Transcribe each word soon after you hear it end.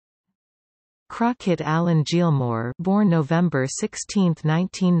Crockett Allen Gillmore, born November 16,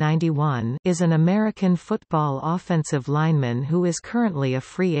 1991, is an American football offensive lineman who is currently a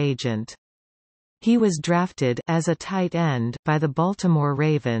free agent. He was drafted as a tight end by the Baltimore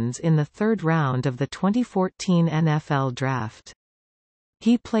Ravens in the third round of the 2014 NFL Draft.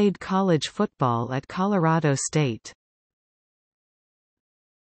 He played college football at Colorado State.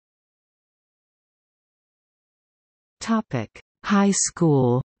 High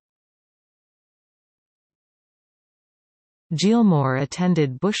school. Gillmore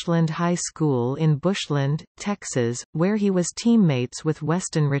attended Bushland High School in Bushland, Texas, where he was teammates with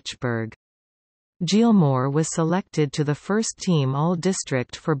Weston Richburg. Gillmore was selected to the first-team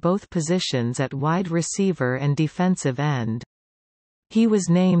All-District for both positions at wide receiver and defensive end. He was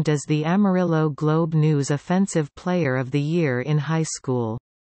named as the Amarillo Globe News Offensive Player of the Year in high school.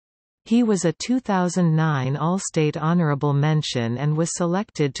 He was a 2009 All-State Honorable Mention and was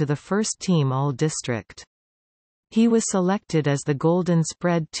selected to the first-team All-District. He was selected as the Golden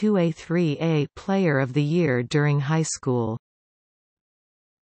Spread 2A-3A Player of the Year during high school.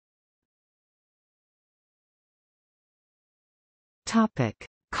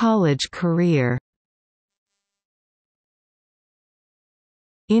 College career.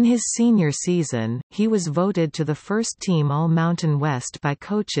 In his senior season, he was voted to the first-team All-Mountain West by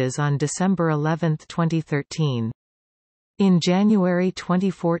coaches on December 11, 2013. In January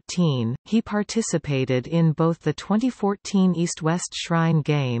 2014, he participated in both the 2014 East-West Shrine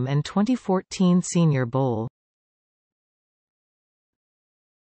Game and 2014 Senior Bowl.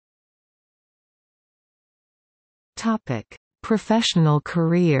 Professional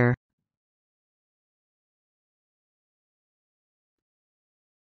career.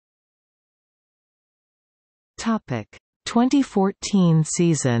 Topic: 2014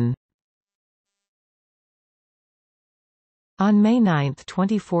 season. On May 9,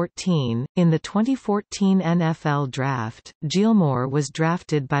 2014, in the 2014 NFL Draft, Gillmore was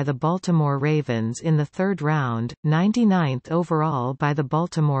drafted by the Baltimore Ravens in the third round, 99th overall by the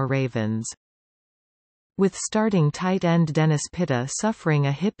Baltimore Ravens. With starting tight end Dennis Pitta suffering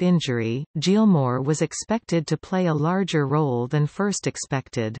a hip injury, Gillmore was expected to play a larger role than first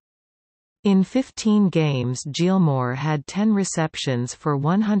expected. In 15 games, Gillmore had 10 receptions for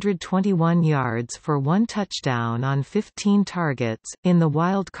 121 yards for 1 touchdown on 15 targets. In the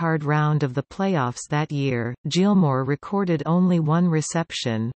wild card round of the playoffs that year, Gillmore recorded only 1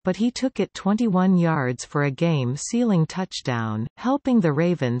 reception, but he took it 21 yards for a game-sealing touchdown, helping the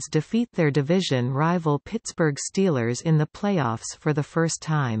Ravens defeat their division rival Pittsburgh Steelers in the playoffs for the first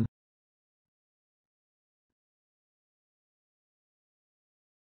time.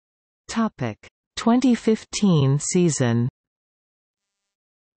 Topic: 2015 season.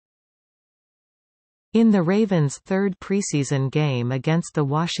 In the Ravens' third preseason game against the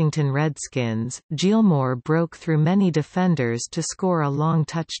Washington Redskins, Gillmore broke through many defenders to score a long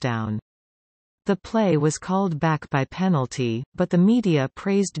touchdown. The play was called back by penalty, but the media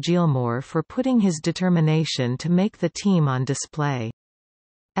praised Gillmore for putting his determination to make the team on display.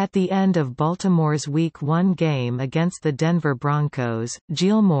 At the end of Baltimore's Week 1 game against the Denver Broncos,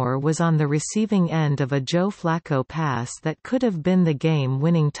 Gillmore was on the receiving end of a Joe Flacco pass that could have been the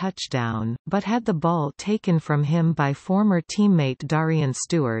game-winning touchdown, but had the ball taken from him by former teammate Darian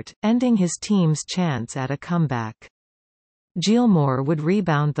Stewart, ending his team's chance at a comeback. Gillmore would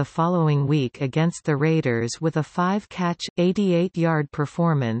rebound the following week against the Raiders with a 5-catch, 88-yard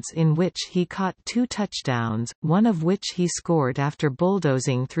performance in which he caught 2 touchdowns, one of which he scored after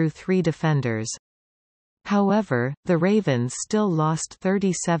bulldozing through 3 defenders. However, the Ravens still lost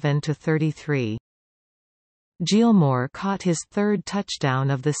 37-33. Gillmore caught his 3rd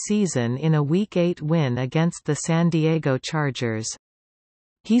touchdown of the season in a Week 8 win against the San Diego Chargers.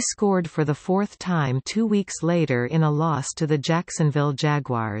 He scored for the 4th time 2 weeks later in a loss to the Jacksonville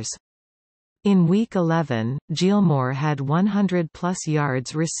Jaguars. In Week 11, Gillmore had 100-plus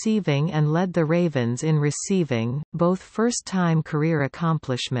yards receiving and led the Ravens in receiving, both first-time career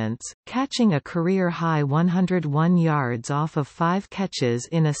accomplishments, catching a career-high 101 yards off of 5 catches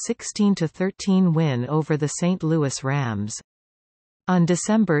in a 16-13 win over the St. Louis Rams. On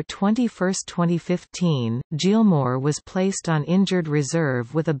December 21, 2015, Gillmore was placed on injured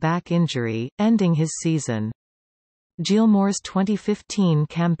reserve with a back injury, ending his season. Gillmore's 2015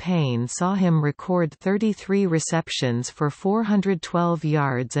 campaign saw him record 33 receptions for 412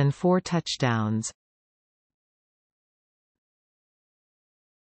 yards and 4 touchdowns.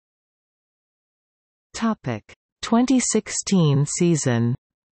 Topic: 2016 season.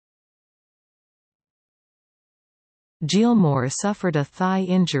 Gillmore suffered a thigh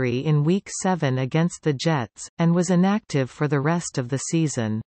injury in Week 7 against the Jets, and was inactive for the rest of the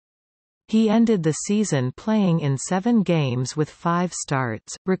season. He ended the season playing in 7 games with 5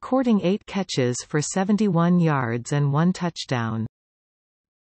 starts, recording 8 catches for 71 yards and 1 touchdown.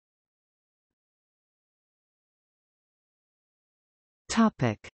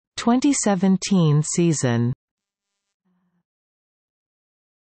 Topic: 2017 season.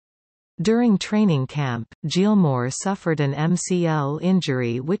 During training camp, Gillmore suffered an MCL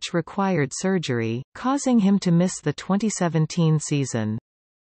injury which required surgery, causing him to miss the 2017 season.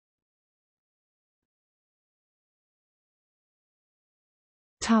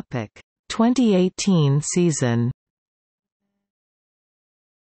 Topic: 2018 season.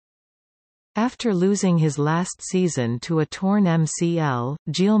 After losing his last season to a torn MCL,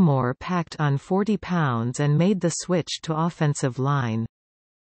 Gillmore packed on 40 pounds and made the switch to offensive line.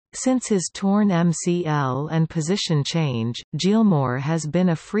 Since his torn MCL and position change, Gillmore has been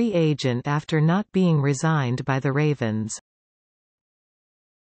a free agent after not being re-signed by the Ravens.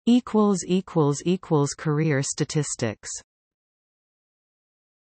 == Career statistics